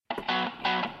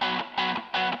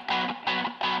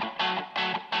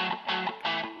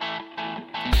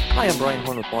Hi, I'm Brian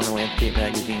Horn with Lawn and Landscape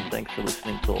Magazine. Thanks for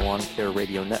listening to the Lawn Care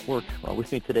Radio Network.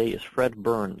 With me today is Fred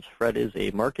Burns. Fred is a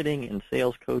marketing and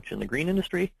sales coach in the green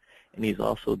industry, and he's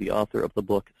also the author of the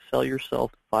book, Sell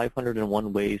Yourself,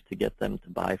 501 Ways to Get Them to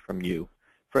Buy From You.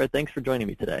 Fred, thanks for joining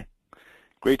me today.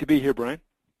 Great to be here, Brian.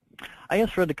 I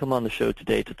asked Fred to come on the show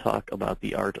today to talk about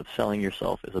the art of selling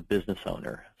yourself as a business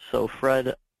owner. So,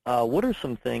 Fred, what are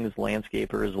some things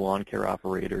landscapers, lawn care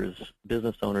operators,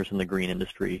 business owners in the green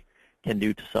industry can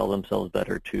do to sell themselves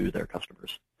better to their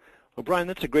customers? Well, Brian,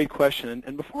 that's a great question.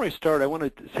 And before I start, I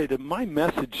want to say that my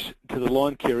message to the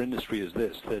lawn care industry is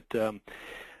this, that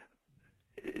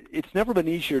it's never been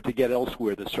easier to get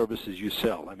elsewhere the services you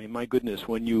sell. I mean, my goodness,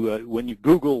 when you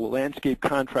Google landscape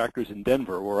contractors in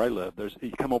Denver, where I live,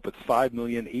 you come up with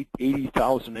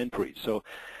 5,080,000 entries. So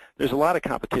there's a lot of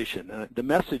competition. The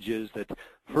message is that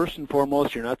first and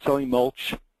foremost, you're not selling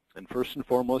mulch. And first and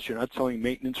foremost, you're not selling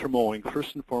maintenance or mowing.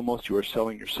 First and foremost, you are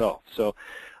selling yourself. So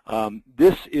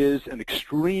this is an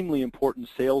extremely important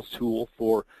sales tool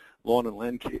for lawn and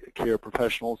land care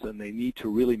professionals, and they need to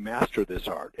really master this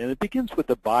art. And it begins with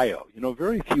the bio. You know,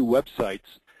 very few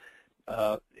websites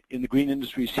in the green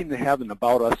industry seem to have an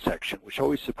About Us section, which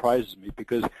always surprises me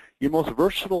because your most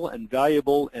versatile and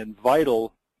valuable and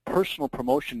vital personal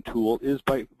promotion tool is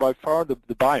by far the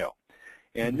bio.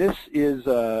 And this is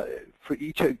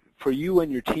for you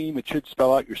and your team. It should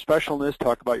spell out your specialness,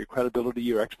 talk about your credibility,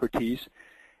 your expertise.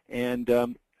 And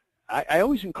I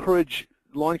always encourage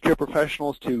lawn care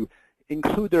professionals to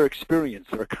include their experience,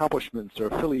 their accomplishments, their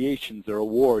affiliations, their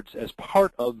awards as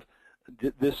part of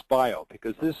this bio,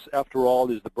 because this, after all,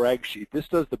 is the brag sheet. This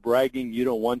does the bragging you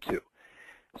don't want to.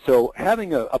 So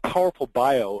having a powerful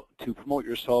bio to promote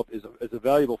yourself is a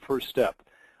valuable first step.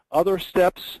 Other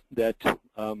steps that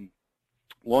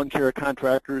lawn care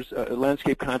contractors,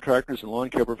 landscape contractors, and lawn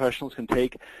care professionals can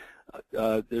take.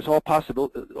 There's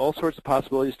all sorts of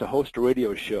possibilities to host a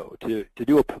radio show, to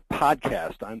do a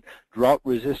podcast on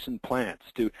drought-resistant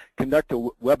plants, to conduct a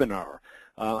webinar.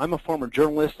 I'm a former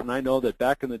journalist, and I know that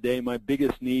back in the day, my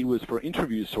biggest need was for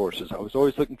interview sources. I was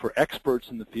always looking for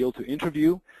experts in the field to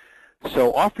interview.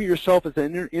 So offer yourself as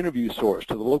an interview source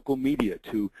to the local media,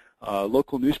 to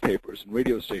local newspapers and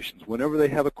radio stations. Whenever they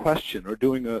have a question or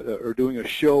doing a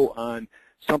show on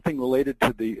something related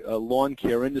to the lawn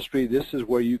care industry, this is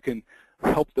where you can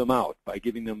help them out by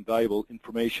giving them valuable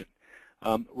information.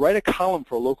 Write a column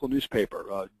for a local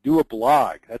newspaper. Do a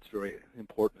blog. That's very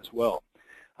important as well.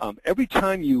 Every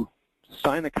time you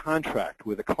sign a contract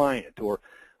with a client or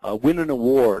win an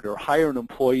award or hire an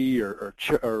employee or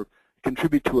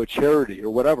contribute to a charity or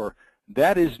whatever,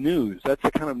 that is news. That's the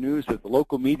kind of news that the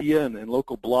local media and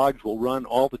local blogs will run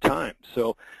all the time.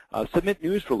 So submit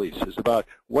news releases about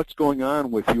what's going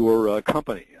on with your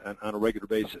company on a regular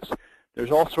basis. There's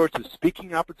all sorts of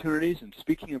speaking opportunities, and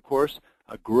speaking, of course,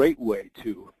 a great way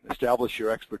to establish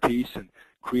your expertise and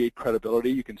create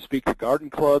credibility. You can speak to garden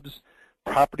clubs,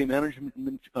 property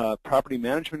management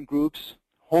groups,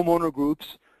 homeowner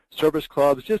groups, service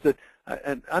clubs, just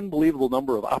an unbelievable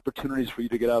number of opportunities for you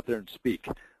to get out there and speak.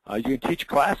 You can teach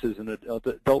classes in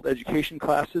adult education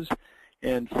classes.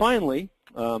 And finally,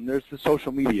 there's the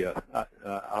social media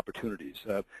opportunities.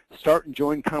 Start and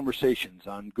join conversations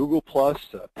on Google+,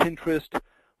 Pinterest,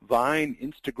 Vine,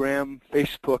 Instagram,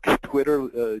 Facebook,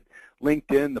 Twitter,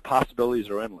 LinkedIn. The possibilities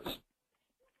are endless.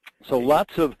 So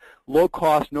lots of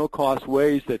low-cost, no-cost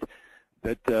ways that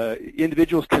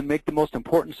individuals can make the most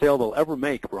important sale they'll ever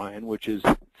make, Brian, which is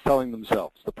selling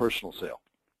themselves, the personal sale.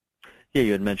 Yeah,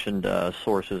 you had mentioned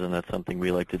sources, and that's something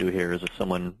we like to do here. Is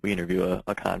if we interview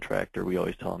a contractor, we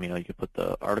always tell them, you can put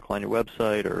the article on your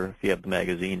website, or if you have the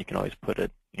magazine, you can always put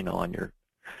it, on your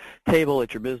table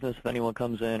at your business if anyone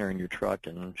comes in, or in your truck,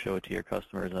 and show it to your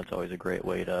customers. And that's always a great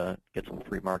way to get some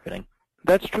free marketing.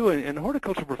 That's true, and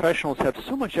horticulture professionals have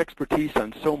so much expertise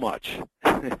on so much.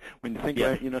 When you think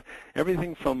about it,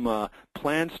 everything from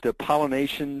plants to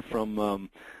pollination, from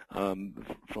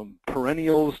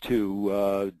perennials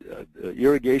to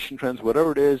irrigation trends,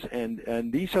 whatever it is,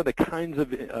 and these are the kinds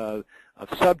of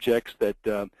subjects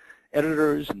that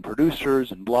editors and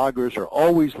producers and bloggers are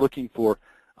always looking for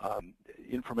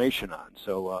information on.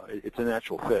 So it's a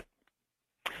natural fit.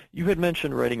 You had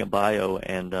mentioned writing a bio,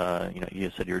 and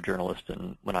you said you're a journalist,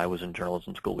 and when I was in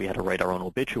journalism school, we had to write our own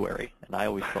obituary, and I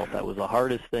always felt that was the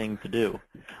hardest thing to do.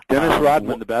 Dennis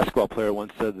Rodman, the basketball player,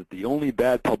 once said that the only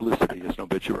bad publicity is an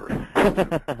obituary.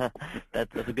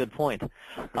 That's a good point.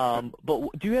 But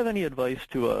do you have any advice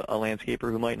to a landscaper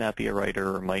who might not be a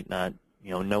writer or might not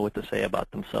know what to say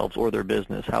about themselves or their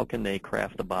business? How can they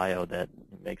craft a bio that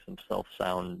makes themselves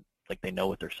sound like they know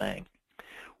what they're saying?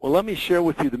 Well, let me share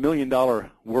with you the $1 million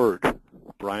word,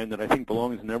 Brian, that I think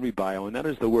belongs in every bio, and that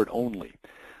is the word only.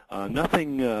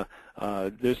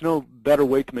 There's no better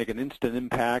way to make an instant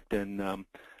impact and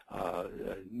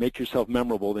make yourself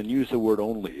memorable than use the word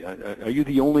only. Are you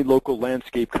the only local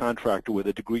landscape contractor with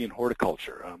a degree in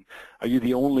horticulture? Are you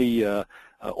the only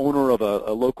owner of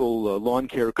a local lawn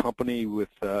care company with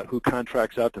who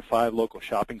contracts out to 5 local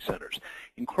shopping centers?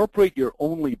 Incorporate your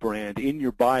only brand in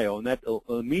your bio, and that will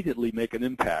immediately make an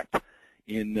impact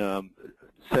in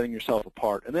setting yourself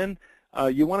apart. And then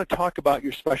you want to talk about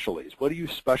your specialties. What do you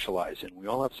specialize in? We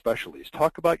all have specialties.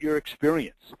 Talk about your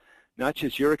experience, not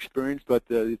just your experience, but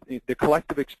the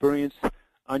collective experience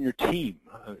on your team.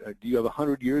 Do you have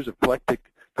 100 years of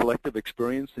collective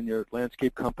experience in your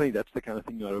landscape company? That's the kind of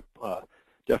thing you ought to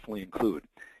definitely include.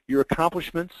 Your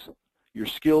accomplishments, your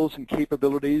skills and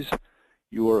capabilities,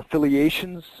 your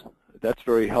affiliations, that's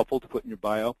very helpful to put in your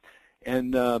bio.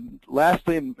 And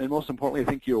lastly, and most importantly, I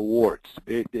think your awards.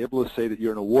 Be able to say that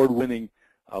you're an award-winning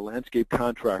landscape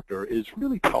contractor is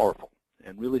really powerful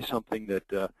and really something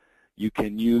that you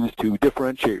can use to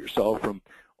differentiate yourself from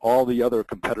all the other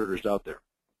competitors out there.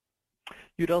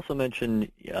 You'd also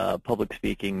mentioned public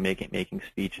speaking, making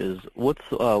speeches. What's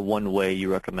one way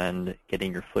you recommend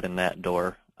getting your foot in that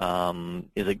door?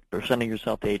 Is it presenting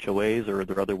yourself to HOAs, or are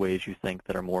there other ways you think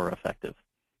that are more effective?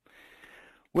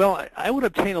 Well, I would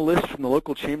obtain a list from the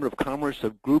local Chamber of Commerce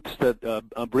of groups that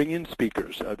bring in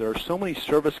speakers. There are so many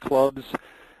service clubs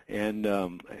and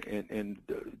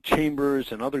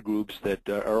chambers and other groups that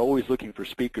are always looking for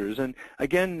speakers. And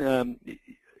again,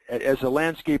 as a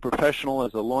landscape professional,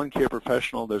 as a lawn care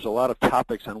professional, there's a lot of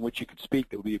topics on which you could speak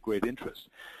that would be of great interest.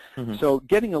 Mm-hmm. So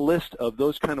getting a list of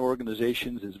those kind of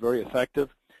organizations is very effective.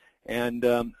 And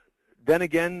then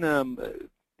again,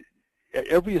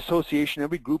 every association,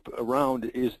 every group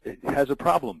around has a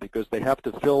problem because they have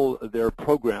to fill their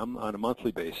program on a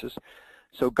monthly basis.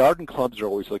 So garden clubs are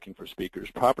always looking for speakers.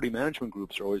 Property management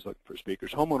groups are always looking for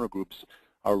speakers. Homeowner groups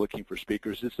are looking for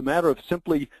speakers. It's a matter of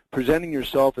simply presenting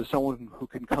yourself as someone who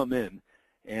can come in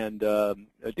and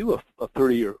do a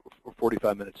 30 or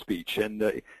 45-minute speech.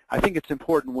 And I think it's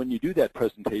important when you do that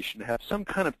presentation to have some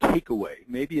kind of takeaway.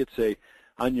 Maybe it's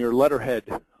on your letterhead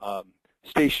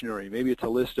stationery. Maybe it's a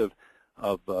list of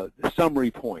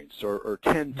summary points or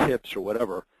 10 tips or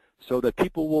whatever, so that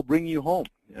people will bring you home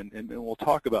and we'll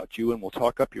talk about you and we'll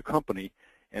talk up your company,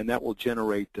 and that will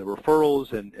generate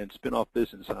referrals and spin-off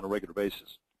business on a regular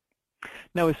basis.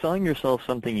 Now, is selling yourself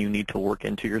something you need to work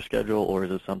into your schedule, or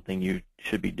is it something you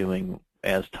should be doing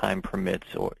as time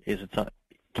permits, or is it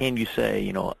can you say,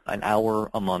 an hour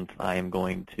a month I am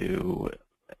going to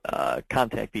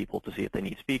contact people to see if they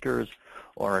need speakers,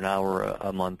 or an hour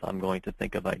a month I'm going to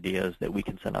think of ideas that we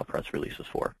can send out press releases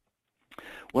for?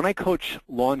 When I coach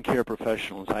lawn care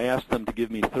professionals, I ask them to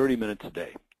give me 30 minutes a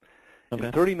day. Okay.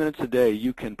 In 30 minutes a day,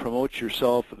 you can promote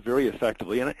yourself very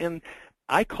effectively. And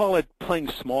I call it playing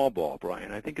small ball,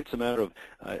 Brian. I think it's a matter of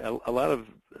a lot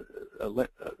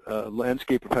of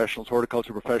landscape professionals,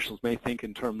 horticulture professionals may think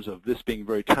in terms of this being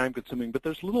very time-consuming, but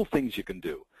there's little things you can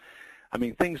do. I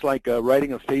mean, things like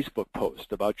writing a Facebook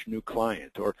post about your new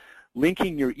client, or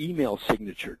linking your email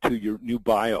signature to your new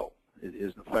bio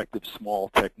is an effective small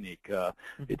technique.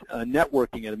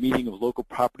 Networking at a meeting of local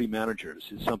property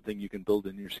managers is something you can build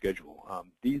in your schedule.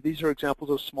 These are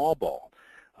examples of small ball.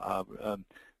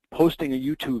 Posting a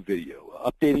YouTube video,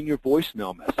 updating your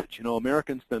voicemail message.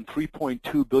 Americans spend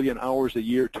 3.2 billion hours a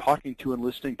year talking to and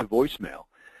listening to voicemail.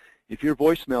 If your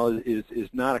voicemail is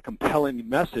not a compelling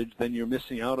message, then you're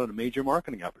missing out on a major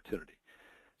marketing opportunity.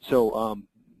 So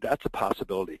that's a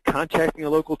possibility. Contacting a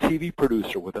local TV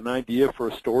producer with an idea for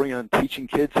a story on teaching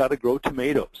kids how to grow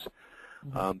tomatoes.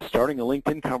 Starting a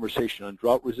LinkedIn conversation on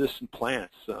drought-resistant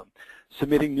plants.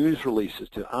 Submitting news releases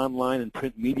to online and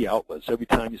print media outlets every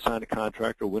time you sign a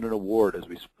contract or win an award, as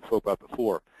we spoke about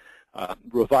before.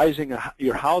 Revising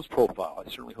your house profile. I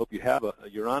certainly hope you have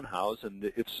your own house,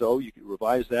 and if so, you can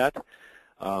revise that.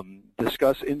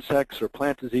 Discuss insects or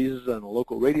plant diseases on a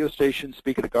local radio station.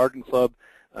 Speak at a garden club.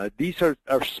 These are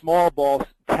small ball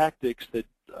tactics that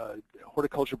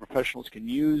horticulture professionals can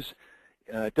use.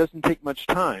 It doesn't take much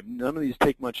time. None of these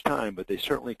take much time, but they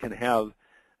certainly can have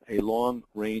a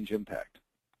long-range impact.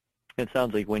 It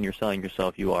sounds like when you're selling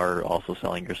yourself, you are also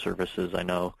selling your services. I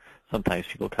know sometimes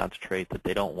people concentrate that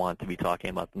they don't want to be talking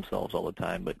about themselves all the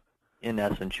time, but in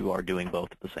essence, you are doing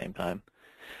both at the same time.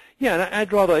 Yeah, and I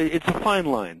draw it's a fine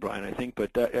line, Brian, I think,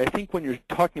 but I think when you're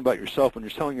talking about yourself, when you're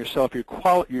selling yourself,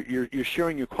 you're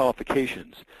sharing your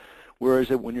qualifications, whereas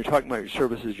when you're talking about your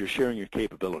services, you're sharing your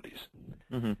capabilities.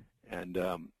 Mm-hmm. And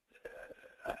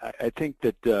I think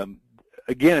that,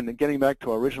 again, getting back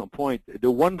to our original point,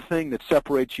 the one thing that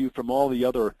separates you from all the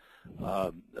other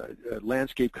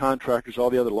landscape contractors, all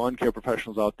the other lawn care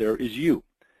professionals out there, is you.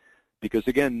 Because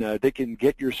again, they can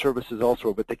get your services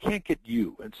elsewhere, but they can't get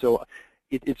you. And so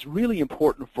it's really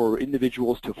important for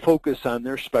individuals to focus on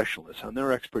their specialists, on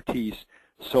their expertise,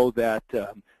 so that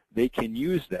they can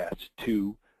use that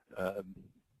to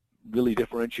really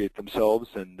differentiate themselves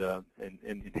and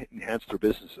enhance their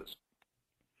businesses.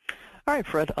 All right,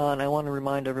 Fred, and I want to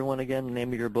remind everyone again, the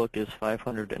name of your book is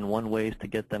 501 Ways to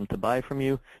Get Them to Buy From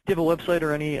You. Do you have a website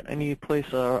or any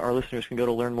place our listeners can go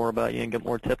to learn more about you and get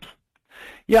more tips?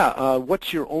 Yeah,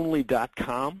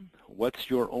 what'syouronly.com.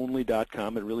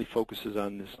 What'syouronly.com. It really focuses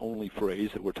on this only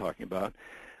phrase that we're talking about.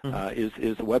 Is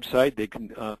the website. They can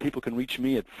people can reach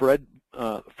me at Fred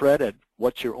at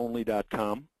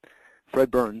what'syouronly.com.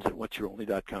 Fred Burns at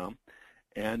what'syouronly.com.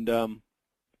 And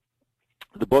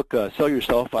the book, Sell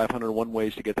Yourself, 501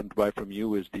 Ways to Get Them to Buy From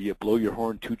You, is the Blow Your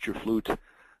Horn, Toot Your Flute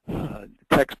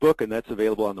textbook, and that's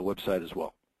available on the website as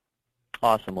well.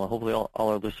 Awesome. Well, hopefully all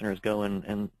our listeners go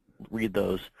and read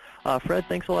those. Fred,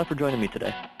 thanks a lot for joining me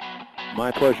today.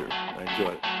 My pleasure. I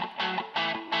enjoyed it.